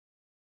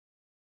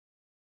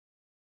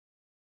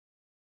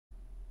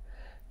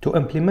To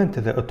implement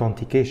the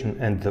authentication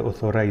and the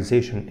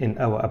authorization in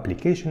our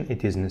application,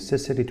 it is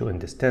necessary to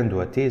understand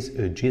what is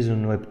a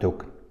JSON Web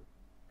Token.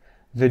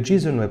 The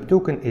JSON Web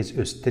Token is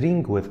a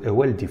string with a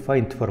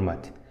well-defined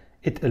format.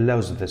 It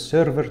allows the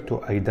server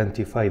to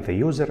identify the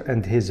user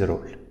and his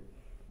role.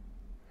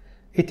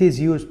 It is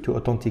used to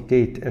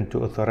authenticate and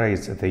to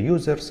authorize the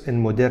users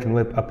in modern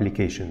web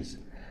applications,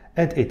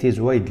 and it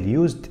is widely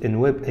used in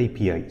web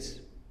APIs.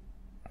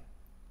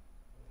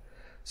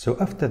 So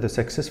after the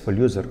successful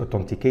user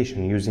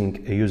authentication using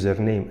a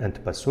username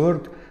and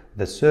password,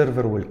 the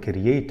server will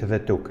create the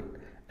token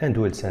and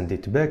will send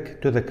it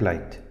back to the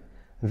client.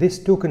 This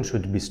token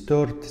should be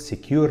stored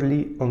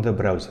securely on the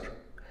browser,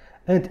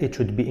 and it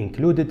should be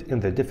included in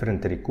the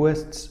different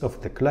requests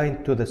of the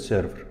client to the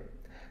server.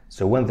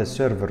 So when the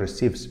server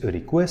receives a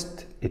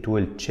request, it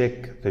will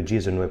check the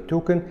JSON Web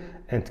Token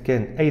and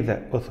can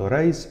either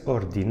authorize or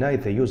deny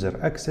the user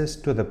access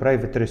to the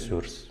private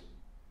resource.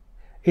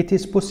 It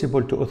is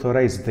possible to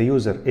authorize the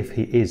user if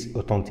he is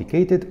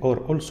authenticated, or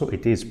also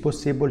it is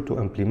possible to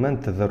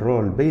implement the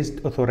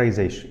role-based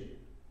authorization.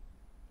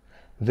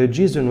 The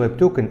JSON Web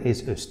Token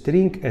is a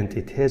string and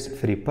it has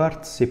three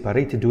parts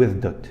separated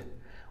with dot.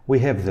 We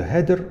have the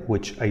header,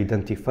 which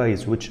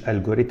identifies which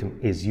algorithm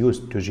is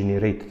used to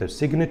generate the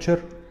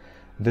signature.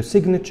 The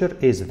signature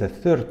is the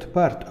third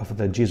part of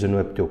the JSON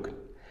Web Token.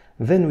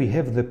 Then we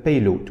have the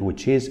payload,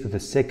 which is the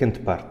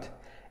second part.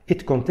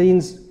 It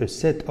contains a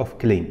set of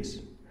claims.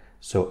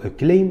 So a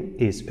claim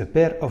is a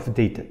pair of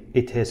data.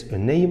 It has a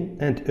name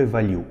and a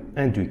value,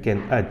 and we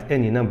can add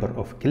any number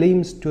of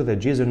claims to the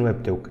JSON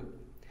Web Token.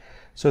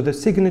 So the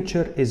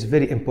signature is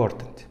very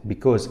important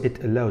because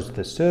it allows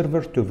the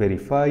server to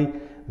verify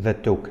the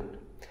token,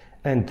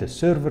 and the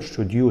server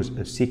should use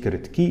a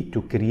secret key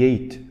to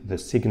create the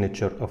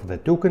signature of the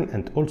token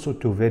and also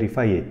to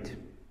verify it.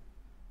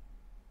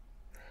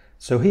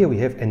 So here we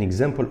have an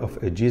example of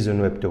a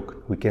JSON Web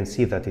Token. We can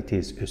see that it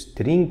is a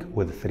string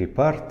with three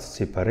parts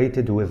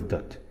separated with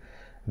dot.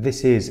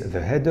 This is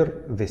the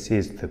header, this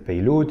is the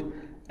payload,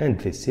 and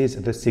this is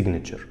the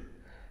signature.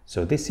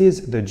 So this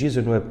is the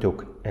JSON Web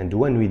Token, and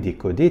when we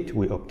decode it,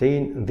 we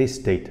obtain this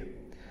data.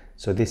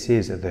 So this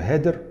is the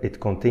header. It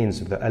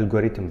contains the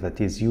algorithm that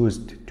is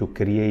used to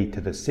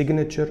create the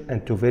signature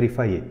and to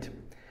verify it.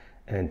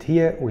 And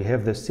here we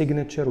have the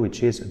signature,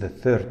 which is the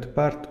third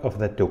part of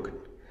the token.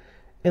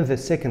 In the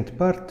second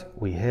part,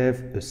 we have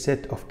a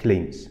set of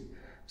claims.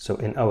 So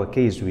in our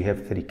case, we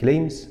have three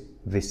claims.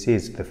 This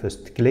is the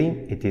first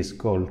claim. It is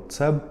called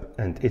sub,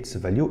 and its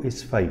value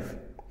is 5.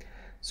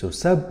 So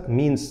sub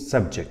means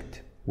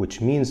subject, which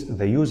means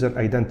the user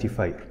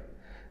identifier.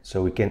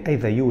 So we can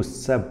either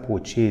use sub,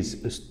 which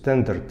is a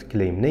standard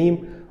claim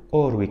name,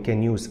 or we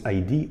can use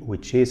ID,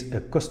 which is a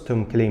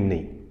custom claim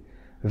name.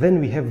 Then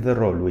we have the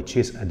role, which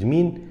is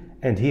admin,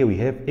 and here we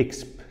have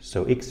exp.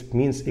 So exp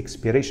means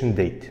expiration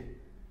date.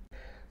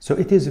 So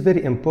it is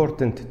very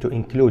important to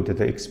include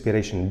the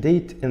expiration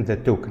date in the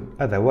token,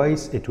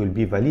 otherwise it will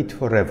be valid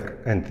forever,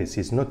 and this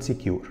is not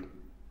secure.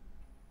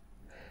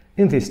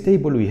 In this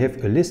table we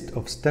have a list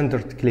of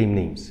standard claim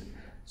names.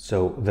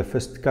 So the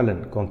first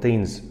column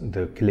contains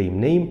the claim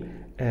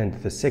name and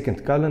the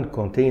second column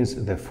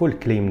contains the full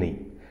claim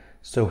name.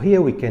 So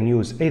here we can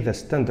use either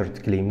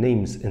standard claim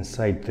names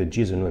inside the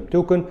JSON Web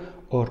Token,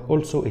 or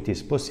also it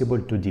is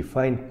possible to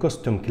define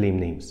custom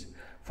claim names.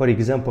 For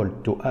example,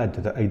 to add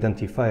the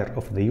identifier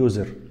of the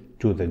user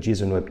to the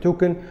JSON Web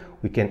Token,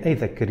 we can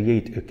either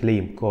create a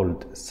claim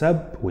called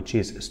sub, which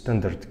is a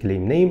standard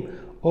claim name,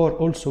 or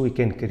also we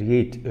can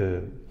create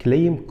a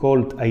claim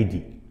called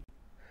ID.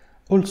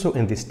 Also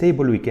in this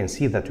table we can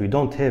see that we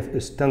don't have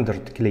a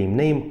standard claim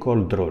name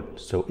called role.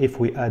 So if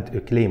we add a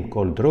claim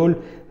called role,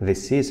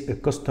 this is a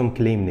custom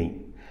claim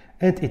name.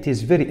 And it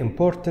is very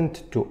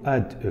important to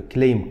add a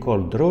claim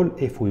called role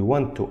if we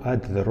want to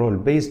add the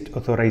role-based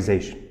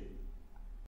authorization.